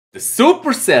The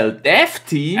Supercell dev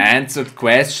team answered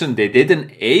question they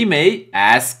didn't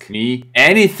ask me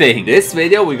anything. This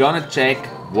video we're gonna check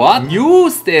what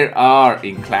news there are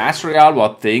in Clash Royale,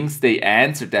 what things they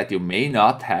answered that you may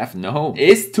not have known.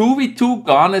 Is 2v2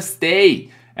 gonna stay?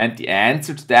 And the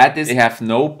answer to that is they have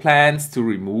no plans to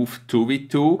remove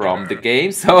 2v2 from the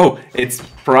game, so it's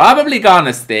probably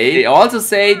gonna stay. They also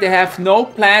say they have no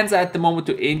plans at the moment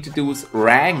to introduce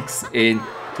ranks in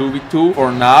 2v2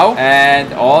 for now,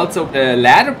 and also the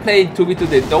ladder play in 2v2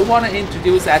 they don't want to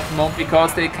introduce at the moment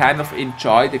because they kind of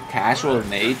enjoy the casual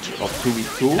nature of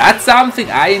 2v2. That's something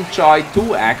I enjoy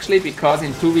too, actually, because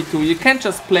in 2v2 you can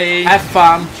just play, have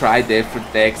fun, try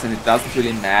different decks, and it doesn't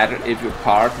really matter if your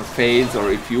partner fails or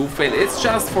if you fail. It's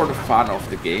just for the fun of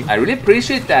the game. I really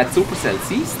appreciate that Supercell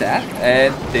sees that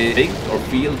and they think or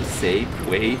feel the same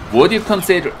way. Would you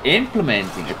consider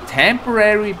implementing a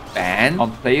temporary ban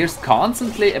on players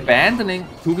constantly abandoning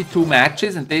 2v2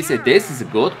 matches? And they say this is a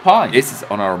good point. This is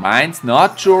on our minds.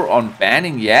 Not sure on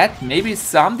banning yet. Maybe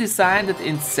some design that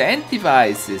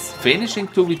incentivizes finishing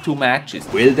 2v2 matches.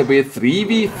 Will there be a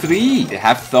 3v3? They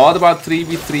have thought about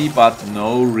 3v3, but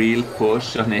no real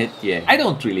push on it yet. I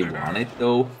don't really want it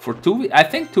though. For 2v, I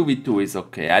think 2v2 is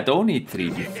okay. I don't need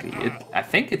 3v3. I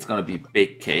think it's gonna be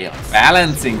big chaos.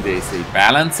 Balancing, they say.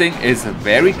 Balancing is a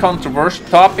very controversial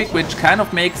topic, which kind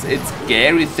of makes it a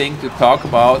scary thing to talk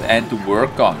about and to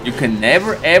work on. You can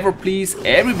never ever please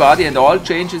everybody, and all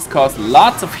changes cause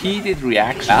lots of heated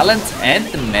reactions. Balance and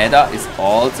the meta is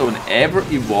also an ever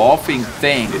evolving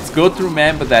thing. It's good to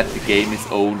remember that the game is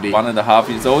only 1.5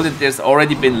 years old and there's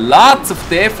already been lots of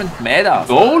different metas.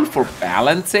 The goal for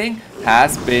balancing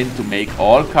has been to make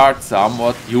all cards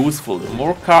somewhat useful. The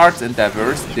more cards and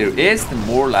diversity there is, the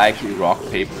more likely rock,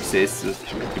 paper, scissors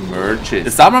emerges.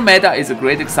 The summer meta is a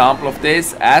great example of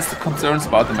this, as the concerns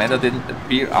about the meta didn't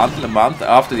appear until a month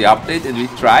after the update, and we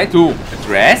try to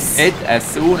address it as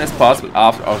soon as possible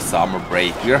after our summer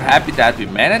break. We are happy that we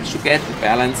managed to get the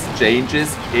balance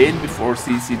changes in before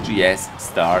CCGS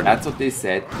started. That's what they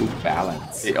said to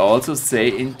balance. They also say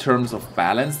in terms of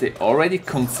balance, they already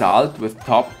consult with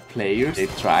top players. They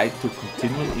try to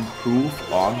continually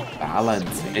improve on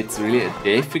balance. It's really a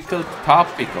difficult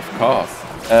topic, of course.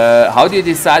 How do you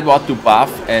decide what to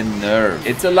buff and nerf?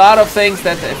 It's a lot of things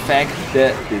that affect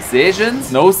the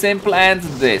decisions. No simple answer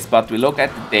to this, but we look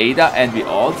at the data and we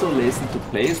also listen to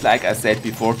players, like I said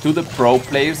before, to the pro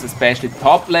players, especially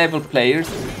top level players,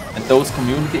 and those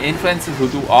community influencers who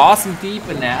do awesome deep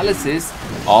analysis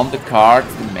on the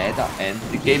cards, the meta and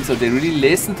the game. So they really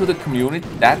listen to the community.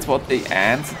 That's what they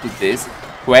answer to this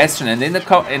question. And in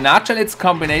a nutshell, it's a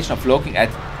combination of looking at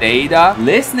data,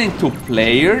 listening to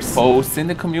players, posts in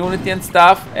the community and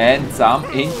stuff, and some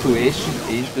intuition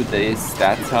into this.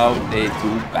 That's how they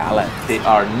do balance. They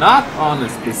are not on a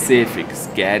specific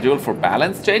schedule for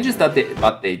balance changes,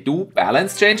 but they do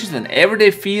balance changes whenever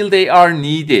they feel they are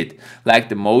needed. Like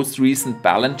the most recent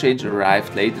balance change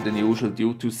arrived later than usual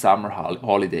due to summer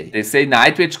holiday. They say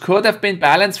Nightwitch could have been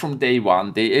balanced from day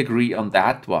one. They agree on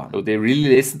that one. So they really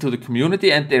listen to the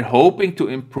community and they're hoping to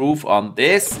improve on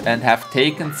this and have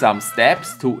taken some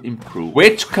steps to improve.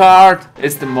 Which card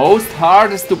is the most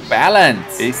hardest to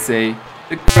balance? They say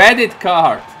the credit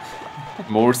card.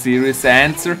 More serious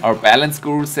answer, our balance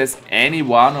guru says any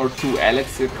 1 or 2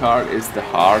 elixir card is the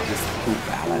hardest to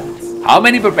balance. How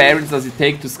many barbarians does it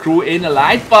take to screw in a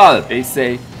light bulb? They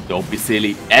say don't be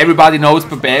silly. Everybody knows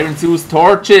barbarians use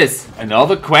torches.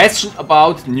 Another question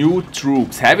about new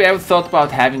troops. Have you ever thought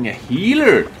about having a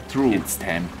healer troop? It's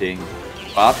tempting,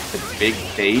 but a big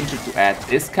danger to add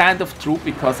this kind of troop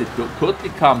because it could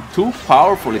become too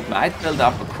powerful. It might build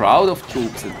up a crowd of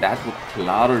troops and that would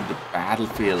clutter the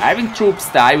battlefield. Having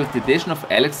troops die with the addition of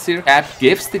elixir cap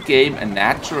gives the game a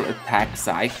natural attack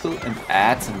cycle and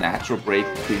adds a natural break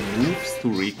between moves to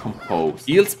recompose.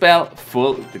 Heal spell,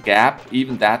 fill the gap.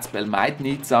 Even that spell might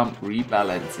need some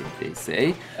rebalancing, they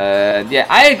say. Yeah,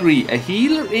 I agree. A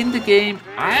healer in the game,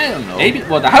 I don't know. Maybe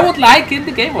what I would like in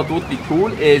the game, what would be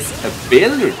cool, is a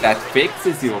builder that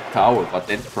fixes your tower, but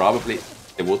then probably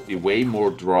there would be way more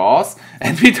draws,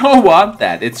 and we don't want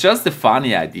that. It's just a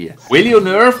funny idea. Will you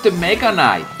nerf the Mega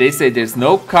Knight? They say there's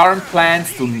no current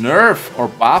plans to nerf or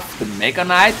buff the Mega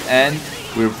Knight, and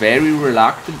we're very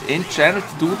reluctant in general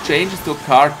to do changes to a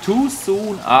card too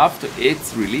soon after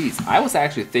its release. I was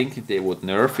actually thinking they would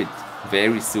nerf it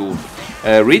very soon.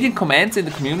 Reading comments in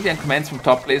the community and comments from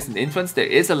top players and influencers, there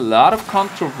is a lot of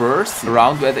controversy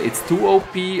around whether it's too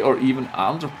OP or even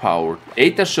underpowered.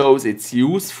 Data shows it's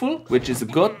useful, which is a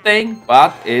good thing,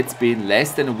 but it's been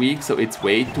less than a week, so it's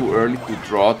way too early to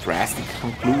draw drastic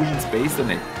conclusions based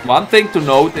on it. One thing to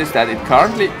note is that it's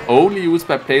currently only used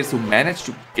by players who manage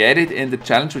to get it in the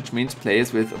challenge, which means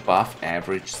players with above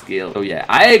average skill. So yeah,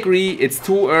 I agree, it's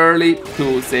too early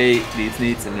to say this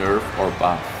needs a nerf or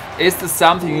buff. Is this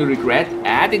something you regret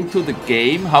adding to the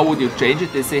game? How would you change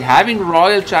it? They say having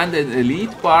Royal Giant and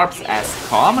Elite Barbs as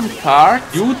common cards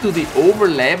due to the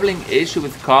over-leveling issue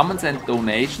with commons and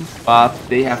donations, but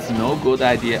they have no good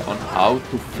idea on how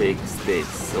to fix this.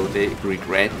 So they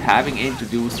regret having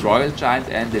introduced Royal Giant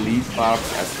and Elite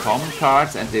Barbs as common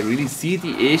cards, and they really see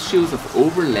the issues of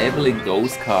over-leveling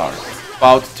those cards.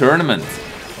 About tournaments.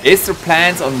 Is there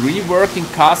plans on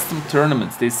reworking custom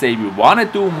tournaments? They say we want to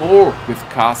do more with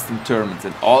custom tournaments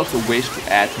and also wish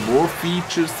to add more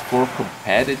features for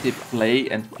competitive play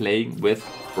and playing with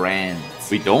friends.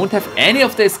 We don't have any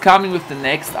of this coming with the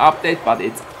next update, but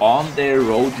it's on their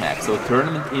roadmap. So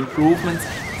tournament improvements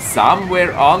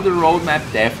somewhere on the roadmap,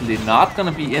 definitely not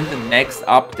gonna be in the next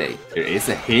update. There is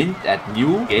a hint at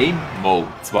new game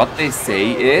modes. What they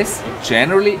say is, we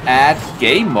generally add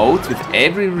game modes with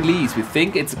every release. We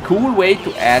think it's a cool way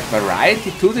to add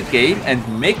variety to the game and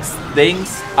mix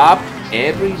things up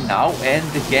every now and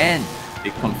again.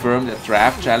 They confirmed that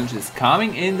Draft Challenge is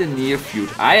coming in the near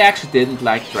future. I actually didn't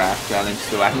like Draft Challenge,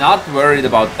 so I'm not worried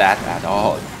about that at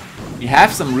all. We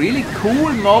have some really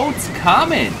cool modes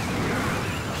coming.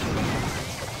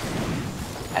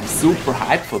 I'm super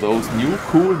hyped for those new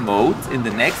cool modes in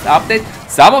the next update.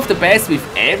 Some of the best we've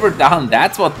ever done,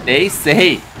 that's what they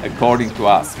say, according to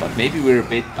us. But maybe we're a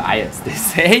bit biased. They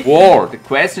say war. The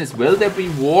question is, will there be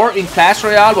war in Clash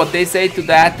Royale? What they say to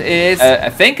that is, I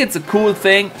think it's a cool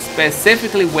thing,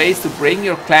 specifically ways to bring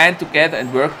your clan together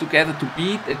and work together to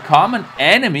beat a common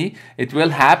enemy. It will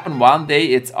happen one day.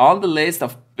 It's on the list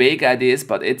of big ideas,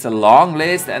 but it's a long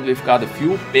list and we've got a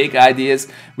few big ideas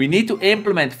we need to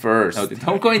implement first. No, they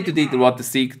don't go into detail what the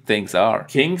secret things are.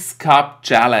 King's Cup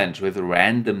Challenge with a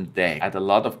random deck had a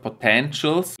lot of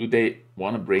potentials. Do they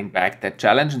want to bring back that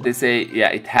challenge? And they say, yeah,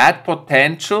 it had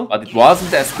potential, but it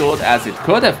wasn't as good as it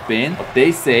could have been. But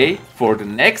they say for the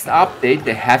next update,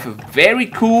 they have a very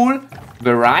cool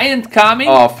variant coming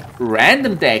of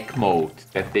random deck mode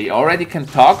that they already can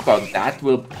talk about. That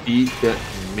will be the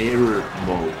mirror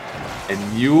mode, a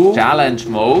new challenge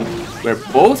mode where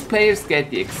both players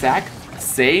get the exact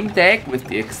same deck with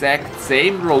the exact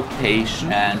same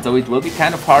rotation, and so it will be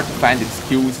kind of hard to find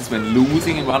excuses when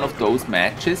losing in one of those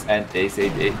matches. And they say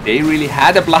they really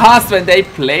had a blast when they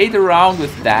played around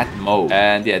with that mode.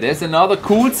 And yeah, there's another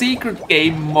cool secret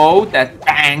game mode that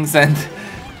bangs and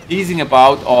teasing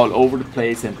about all over the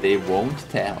place, and they won't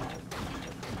tell.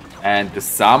 And the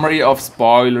summary of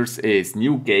spoilers is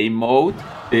new game mode.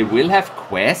 They will have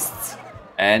quests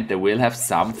and they will have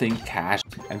something cash.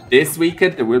 And this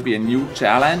weekend there will be a new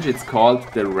challenge. It's called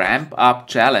the Ramp Up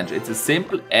Challenge. It's a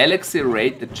simple elixir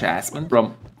rate adjustment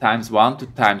from ×1 to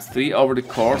 ×3 over the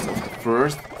course of the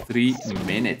first 3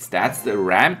 minutes. That's the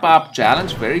Ramp Up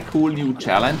Challenge. Very cool new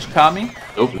challenge coming.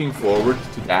 Looking forward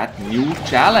to that new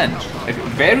challenge. A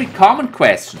very common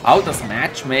question. How does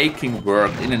matchmaking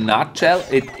work? In a nutshell,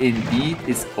 it indeed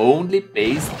is only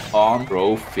based on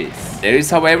trophies. There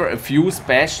is, however, a few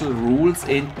special rules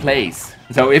in place.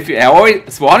 So if you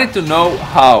always wanted to know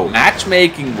how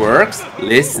matchmaking works,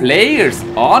 players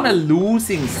on a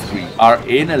losing streak are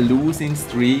in a losing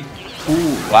streak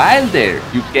pool. While there,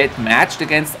 you get matched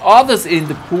against others in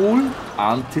the pool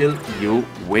until you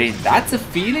win. That's a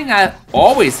feeling I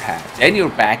always had. Then you're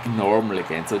back normal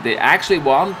again. So they actually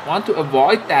want to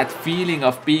avoid that feeling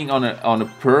of being on a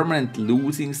permanent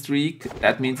losing streak.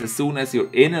 That means as soon as you're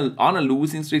on a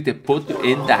losing streak, they put you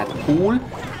in that pool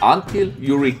until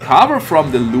you recover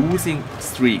from the losing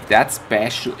streak. That's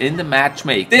special in the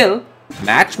matchmaking. Still,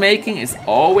 matchmaking is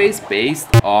always based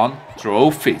on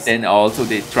trophies. And also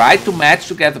they try to match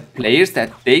together players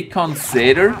that they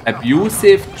consider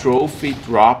abusive trophy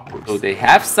droppers. So they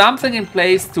have something in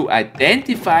place to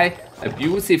identify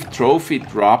abusive trophy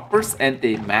droppers, and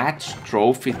they match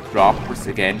trophy droppers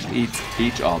against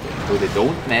each other, so they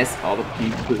don't mess other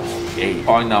people's game.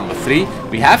 Point number 3,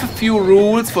 we have a few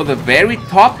rules for the very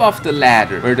top of the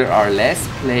ladder where there are less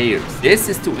players. This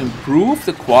is to improve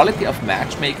the quality of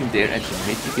matchmaking there and to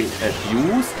mitigate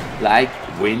abuse like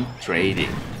win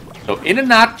trading. So in a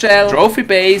nutshell, trophy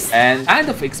based and kind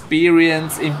of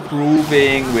experience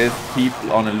improving with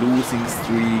people on a losing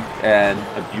streak and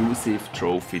abusive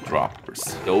trophy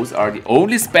droppers. Those are the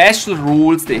only special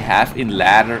rules they have in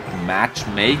ladder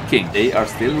matchmaking. They are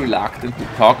still reluctant to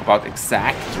talk about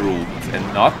exact rules and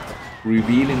not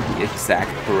revealing the exact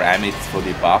parameters for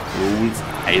the above rules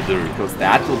either, because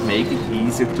that would make it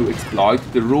easier to exploit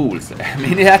the rules. I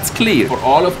mean, that's clear. For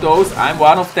all of those, I'm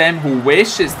one of them who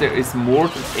wishes there is more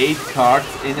than 8 cards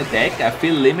in a deck. I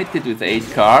feel limited with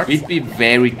 8 cards. We'd be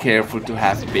very careful to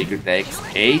have bigger decks.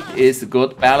 8 is a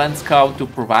good balance count to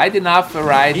provide enough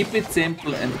variety, keep it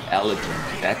simple and elegant.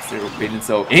 That's their opinion.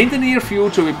 So in the near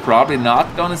future, we're probably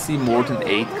not gonna see more than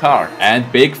 8 cards.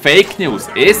 And big fake news.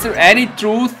 Is there any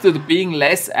truth to the being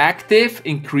less active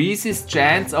increases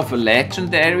chance of a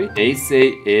legendary? They say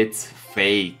it's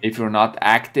fake. If you're not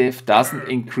active, doesn't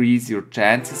increase your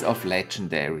chances of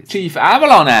legendaries.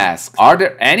 ChiefAvalon asks, are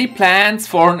there any plans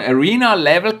for an arena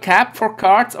level cap for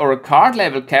cards or a card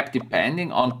level cap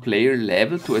depending on player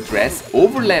level to address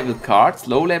over level cards,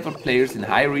 low level players in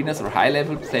high arenas or high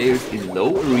level players in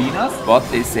low arenas? What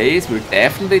they say is we're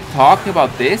definitely talking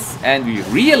about this and we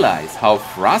realize how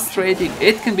frustrating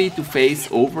it can be to face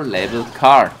over level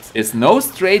cards. There's no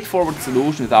straightforward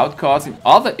solution without causing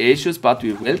other issues, but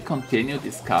we will continue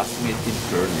discussing it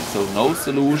internally. So no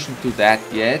solution to that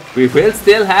yet. We will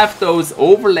still have those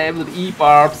over-leveled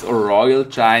E-Barbs or Royal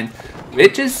Giant,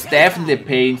 which is definitely a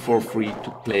pain for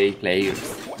free-to-play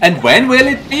players. And when will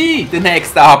it be? The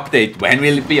next update. When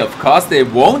will it be? Of course they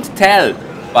won't tell.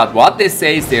 But what they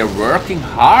say is they're working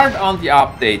hard on the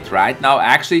update right now.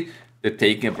 Actually, they're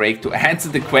taking a break to answer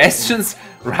the questions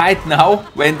right now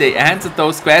when they answer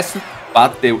those questions.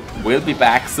 But they will be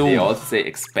back soon. They also say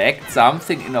expect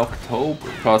something in October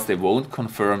because they won't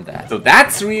confirm that. So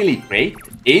that's really great,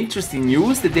 interesting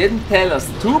news. They didn't tell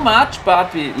us too much,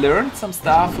 but we learned some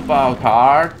stuff about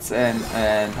cards and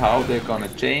how they're gonna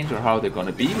change or how they're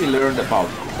gonna be. We learned about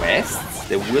quests.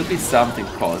 There will be something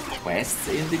called quests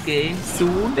in the game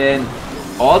soon. Then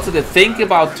also they think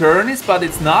about tourneys, but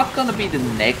it's not gonna be the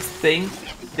next thing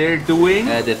they're doing.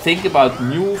 They think about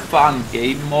new fun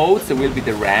game modes. There will be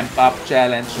the ramp up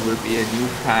challenge. There will be a new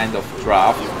kind of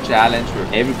draft challenge where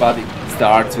everybody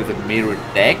starts with a mirrored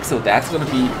deck. So that's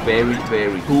gonna be very,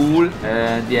 very cool.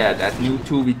 And yeah, that new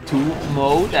 2v2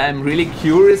 mode. I'm really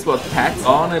curious what that's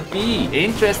gonna be.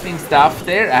 Interesting stuff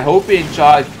there. I hope you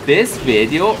enjoyed this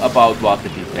video about what the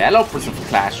developers of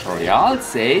Clash Royale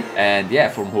say. And yeah,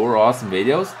 for more awesome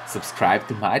videos, subscribe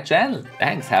to my channel.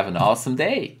 Thanks, have an awesome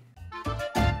day.